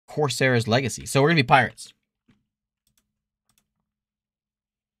Corsairs Legacy. So we're going to be pirates.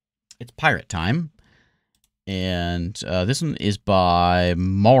 It's pirate time. And this one is by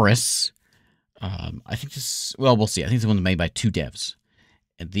Morris. I think this... Well, we'll see. I think this one's made by 2 devs.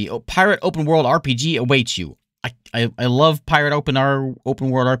 And the pirate open world RPG awaits you. I love pirate open world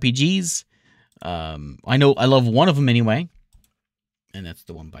RPGs. I know I love one of them anyway. And that's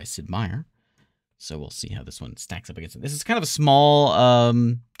the one by Sid Meier. So we'll see how this one stacks up against it. This is kind of a small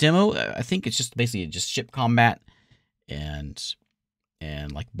demo. I think it's just basically just ship combat and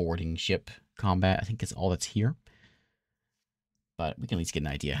like boarding ship combat. I think it's all that's here. But we can at least get an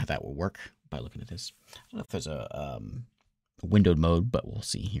idea how that will work by looking at this. I don't know if there's a windowed mode, but we'll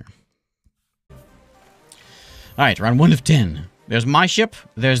see here. All right, round 1 of 10. There's my ship.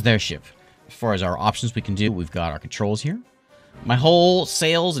 There's their ship. As far as our options we can do, we've got our controls here. My whole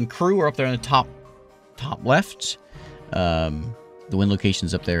sails and crew are up there in the top left. The wind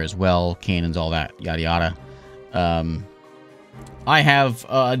location's up there as well. Cannons, all that, yada yada. I have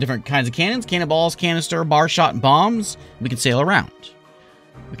different kinds of cannons: cannonballs, canister, bar shot, and bombs. We can sail around.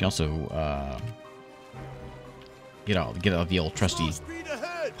 We can also get out the old trusty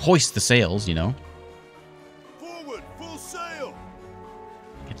hoist the sails, you know. Forward, full sail.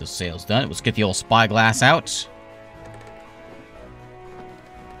 Get those sails done. Let's get the old spyglass out.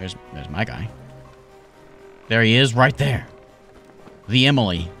 There's my guy. There he is, right there. The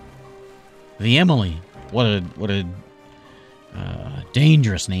Emily. The Emily. What a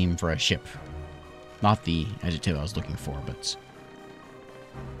dangerous name for a ship. Not the adjective I was looking for, but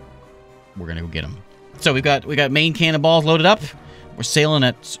we're gonna go get him. So we got main cannonballs loaded up. We're sailing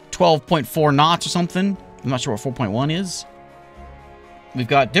at 12.4 knots or something. I'm not sure what 4.1 is. We've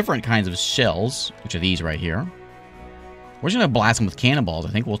got different kinds of shells, which are these right here. We're just gonna blast them with cannonballs. I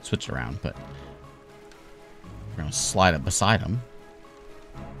think we'll switch it around, but we're gonna slide up beside them.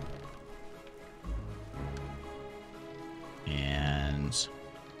 And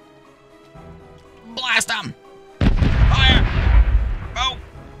blast them! Fire! Oh!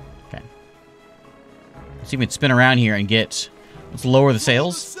 Okay. Let's see if we can spin around here and get... Let's lower the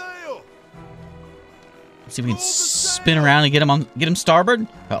sails. Let's see if we can spin around and get him starboard.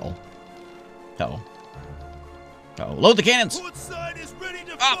 Uh-oh. Uh-oh. Uh-oh. Load the cannons!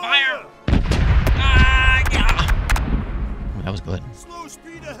 Fire! Ah, yeah. Oh, that was good. Slow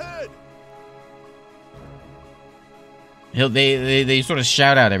speed ahead. They sort of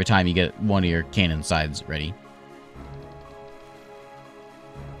shout out every time you get one of your cannon sides ready.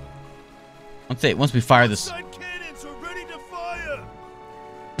 Once we fire this... Cannons are ready to fire.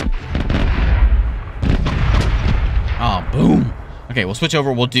 Oh, boom. Okay, we'll switch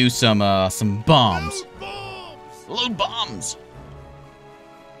over. We'll do some bombs. Load bombs.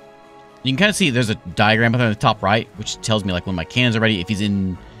 You can kind of see there's a diagram up there on the top right, which tells me like when my cannons are ready, if he's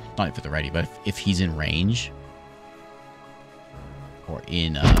in... Not if they're ready, but if he's in range. Or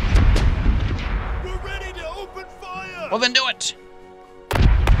in, We're ready to open fire. Well, then do it!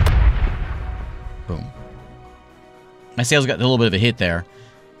 Boom. My sails got a little bit of a hit there.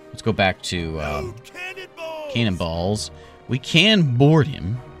 Let's go back to, cannonballs. We can board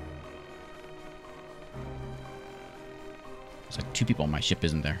him. There's like 2 people on my ship,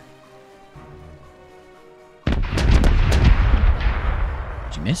 isn't there? Did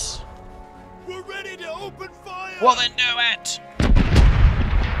you miss? We're ready to open fire. Well, then do it!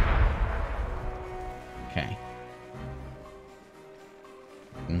 Okay.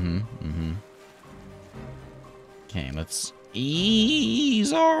 Okay, let's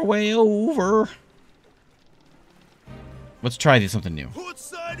ease our way over. Let's try something new. Port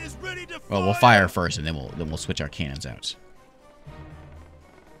side is ready to fire. Well, we'll fire first, and then we'll switch our cannons out.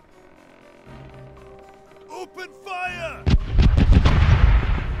 Open fire.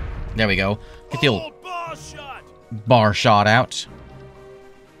 There we go. Get the old bar shot. Bar shot out.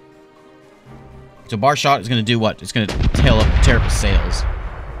 So bar shot is going to do what? It's going to tear up the sails.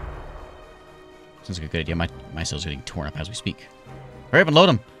 Sounds like a good idea. My sails are getting torn up as we speak. Hurry up and load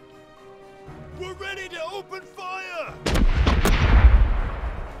them. We're ready to open fire.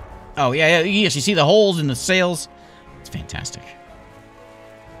 Oh, yeah. Yes, you see the holes in the sails? It's fantastic.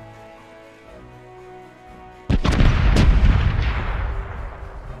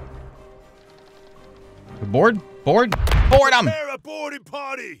 Board them! Board a boarding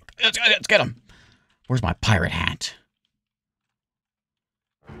party. Let's get them. Where's my pirate hat?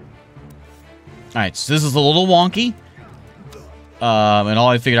 Alright, so this is a little wonky. And all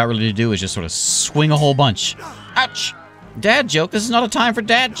I figured out really to do is just sort of swing a whole bunch. Ouch! Dad joke. This is not a time for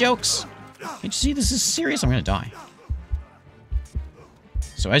dad jokes. Can't you see? This is serious. I'm gonna die.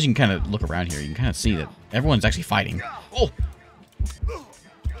 So as you can kind of look around here, you can kind of see that everyone's actually fighting. Oh!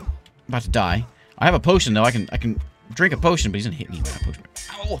 about to die. I have a potion though. I can drink a potion, but he's gonna hit me with that potion.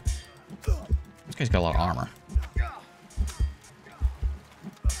 Ow! This guy's got a lot of armor.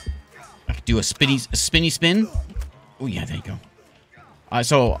 I could do a spinny spin. Oh yeah, there you go.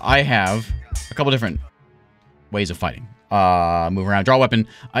 So I have a couple different ways of fighting. Move around, draw a weapon.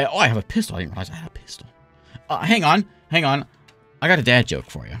 I have a pistol. I didn't realize I had a pistol. Hang on. I got a dad joke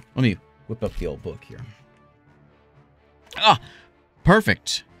for you. Let me whip up the old book here.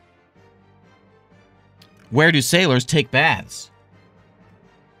 Perfect. Where do sailors take baths?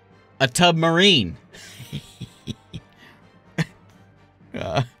 A tubmarine.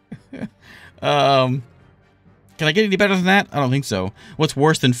 Can I get any better than that? I don't think so. What's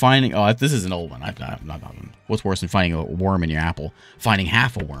worse than finding... Oh, this is an old one. I'm not one. What's worse than finding a worm in your apple? Finding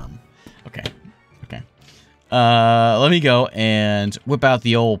half a worm. Okay. Let me go and whip out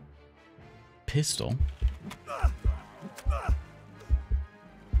the old pistol.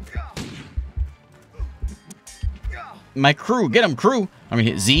 My crew. Get him, crew. I'm going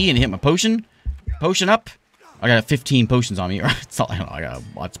to hit Z and hit my potion. Potion up. I got 15 potions on me. It's not, I don't know. I got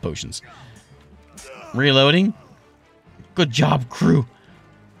lots of potions. Reloading. Good job, crew.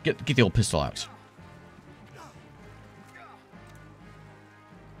 Get the old pistol out.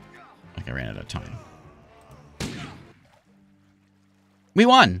 Like I ran out of time. We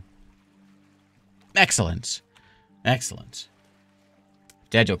won. Excellent. Excellent.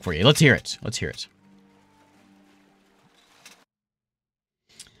 Dad joke for you. Let's hear it. Let's hear it.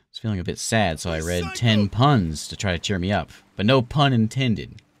 I was feeling a bit sad, so I read 10 puns to try to cheer me up. But no pun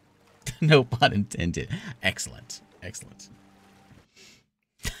intended. No pun intended. Excellent. Excellent.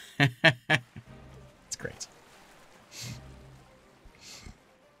 It's great.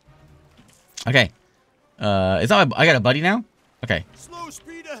 Okay. I got a buddy now? Okay. Slow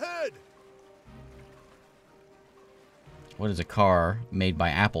speed ahead. What does a car made by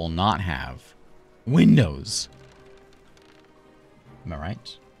Apple not have? Windows. Am I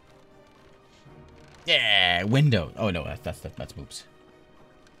right? Yeah, window. Oh no, that's oops.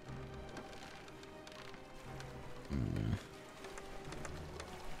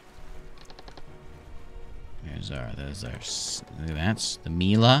 There's our, look at that, the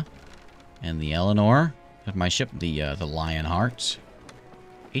Mila and the Eleanor of my ship, the Lionheart.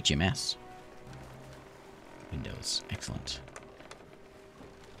 HMS. Windows, excellent.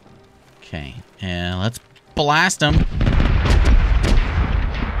 Okay, and let's blast them.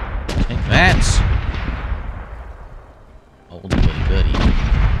 Take that. Old goody goody.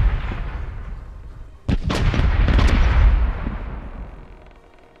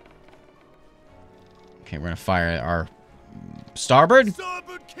 Okay, we're gonna fire our starboard.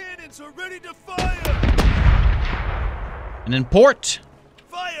 Starboard cannons are ready to fire. And then port.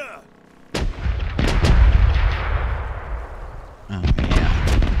 Fire. Oh yeah.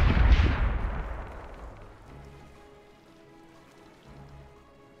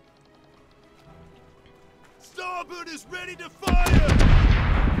 Starboard is ready to fire.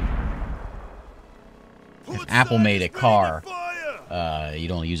 If Apple made a car,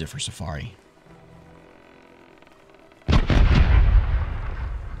 you'd only use it for Safari.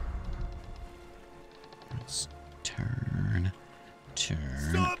 Let's turn.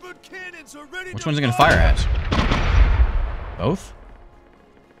 Starboard cannons are ready. Which one's it gonna fire at? Both?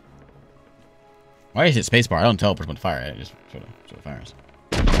 Why is it spacebar? I don't tell which one to fire at. It just sort of fires.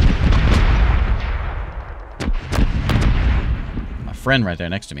 My friend right there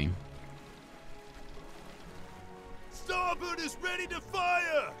next to me. Starboard is ready to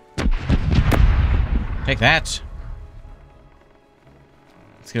fire. Take that.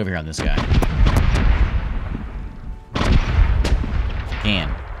 Let's get over here on this guy. If I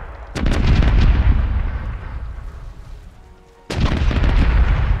can.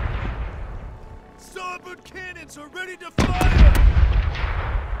 Starboard cannons are ready to fire.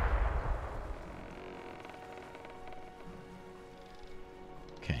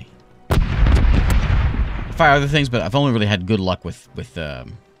 Okay. I fire other things, but I've only really had good luck with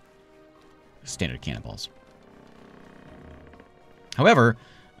standard cannonballs. However,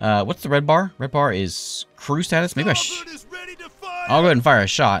 what's the red bar? Red bar is crew status. Maybe I'll go ahead and fire a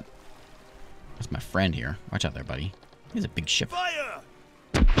shot. That's my friend here. Watch out there, buddy. He's a big ship. Fire.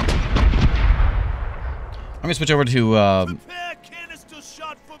 I'm gonna switch over to Prepare canister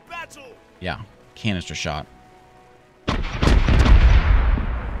shot for battle. yeah, canister shot.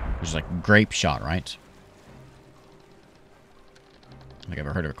 Which is like grape shot, right? I don't think I've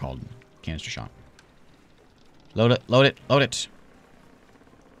ever heard of it called canister shot. Load it, load it, load it.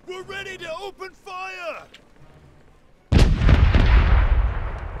 We're ready to open fire.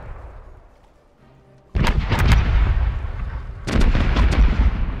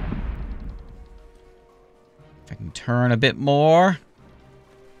 Turn a bit more.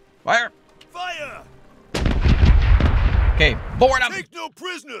 Fire! Fire! Okay, board up! Take no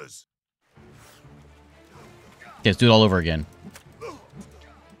prisoners! Okay, let's do it all over again.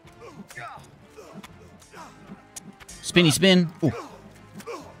 Spinny spin. Ooh.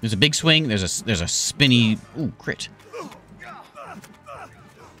 There's a big swing. There's a spinny. Ooh, crit. Who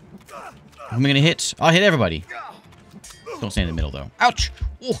am I gonna hit? I'll hit everybody. Don't stay in the middle though. Ouch!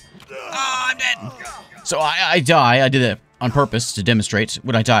 Ooh. Ah, I'm dead. So I die. I did it on purpose to demonstrate.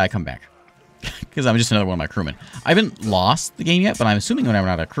 When I die, I come back because I'm just another one of my crewmen. I haven't lost the game yet, but I'm assuming when I run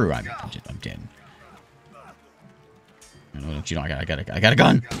out of crew, I'm dead. Don't you know? I got a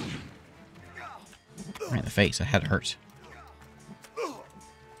gun. Right in the face. That had to hurt.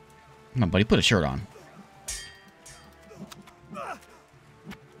 Come on, buddy. Put a shirt on.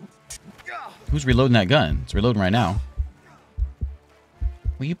 Who's reloading that gun? It's reloading right now.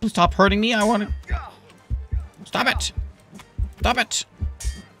 Will you please stop hurting me? I want to... Stop it! Stop it!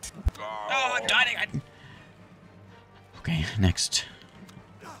 Oh, I'm dying! Okay, next.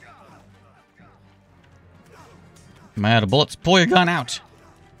 Am I out of bullets? Pull your gun out!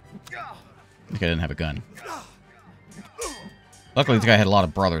 I think I didn't have a gun. Luckily, this guy had a lot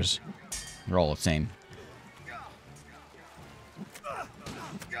of brothers. They're all the same.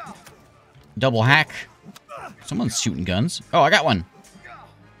 Double hack. Someone's shooting guns. Oh, I got one.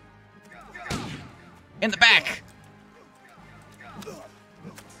 In the back.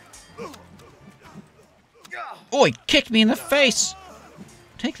 Oh, he kicked me in the face.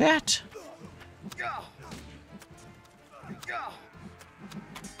 Take that.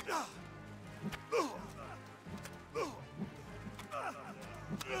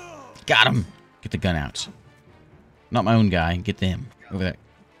 Got him. Get the gun out. Not my own guy. Get them. Over there.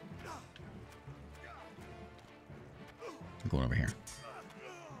 I'm going over here.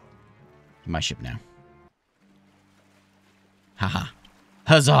 My ship now. Haha.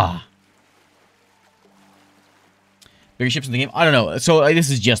 Huzzah! Bigger ships in the game? I don't know. So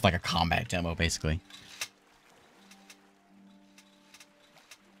this is just like a combat demo, basically.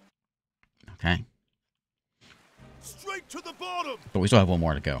 Okay. Straight to the bottom! But we still have one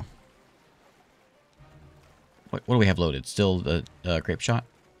more to go. What do we have loaded? Still the grape shot?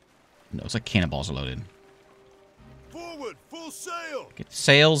 No, it's like cannonballs are loaded. Forward, full sail! Get the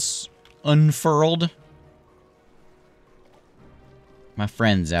sails unfurled. My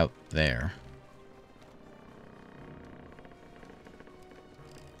friend's out there.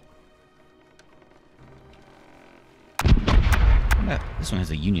 This one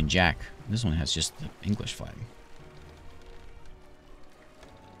has a Union Jack. This one has just the English flag.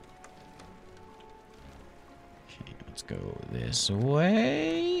 Okay, let's go this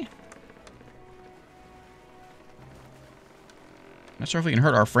way. Not sure if we can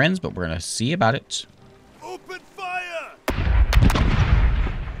hurt our friends, but we're gonna see about it. Open fire! I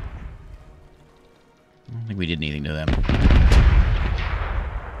don't think we did anything to them.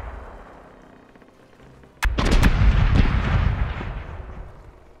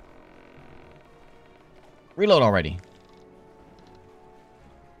 Reload already.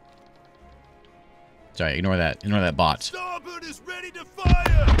 Sorry, ignore that. Ignore that bot. Starboard is ready to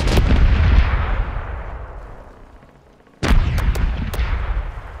fire!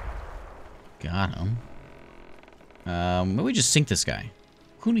 Got him. Maybe we just sink this guy.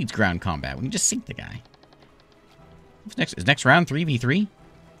 Who needs ground combat? We can just sink the guy. What's next? Is next round 3v3?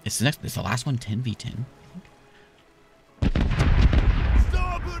 It's the last one 10v10.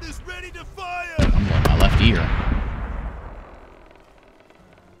 Starboard is ready to fire! I'm going my left ear.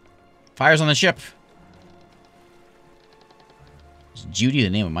 Fires on the ship. Is Judy the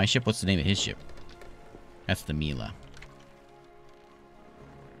name of my ship? What's the name of his ship? That's the Mila.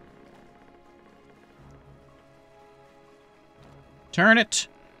 Turn it!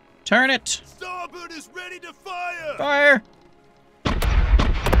 Turn it! Starboard is ready to fire! Fire!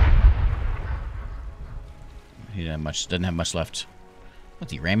 He doesn't have much left.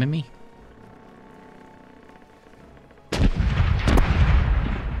 What's he ramming me?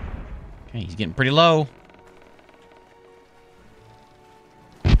 Okay, he's getting pretty low.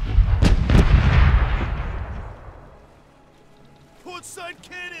 Port side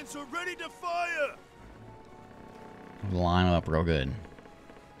cannons are ready to fire! Line him up real good.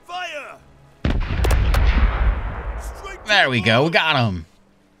 Fire! Straight to There the we go. We bottom. got him.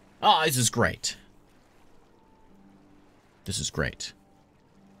 Oh, this is great. This is great.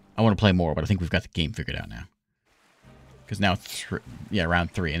 I want to play more, but I think we've got the game figured out now. Because now,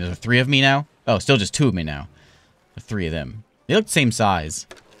 round 3. And there's 3 of me now? Oh, still just 2 of me now. The 3 of them. They look the same size.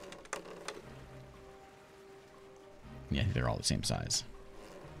 Yeah, I think they're all the same size.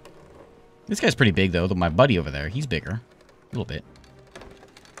 This guy's pretty big, though. My buddy over there, he's bigger. A little bit.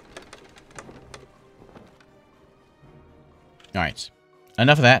 Alright.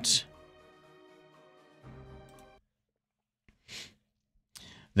 Enough of that.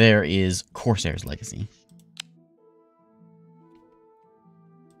 There is Corsairs Legacy.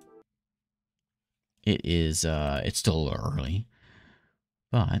 It is, it's still a little early.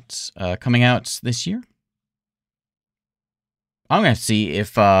 But, coming out this year? I'm gonna see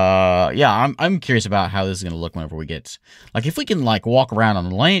if, yeah, I'm curious about how this is gonna look whenever we get, like, if we can, like, walk around on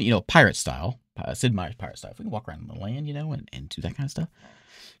the land, you know, pirate style. Sid Meier's pirate style. If we can walk around on the land, you know, and do that kind of stuff.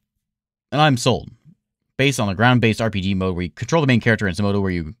 And I'm sold. Based on a ground-based RPG mode where you control the main character in some mode where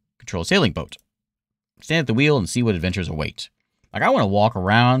you control a sailing boat. Stand at the wheel and see what adventures await. Like, I want to walk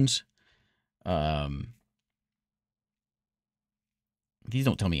around. These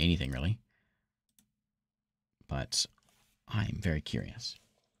don't tell me anything, really. But I'm very curious.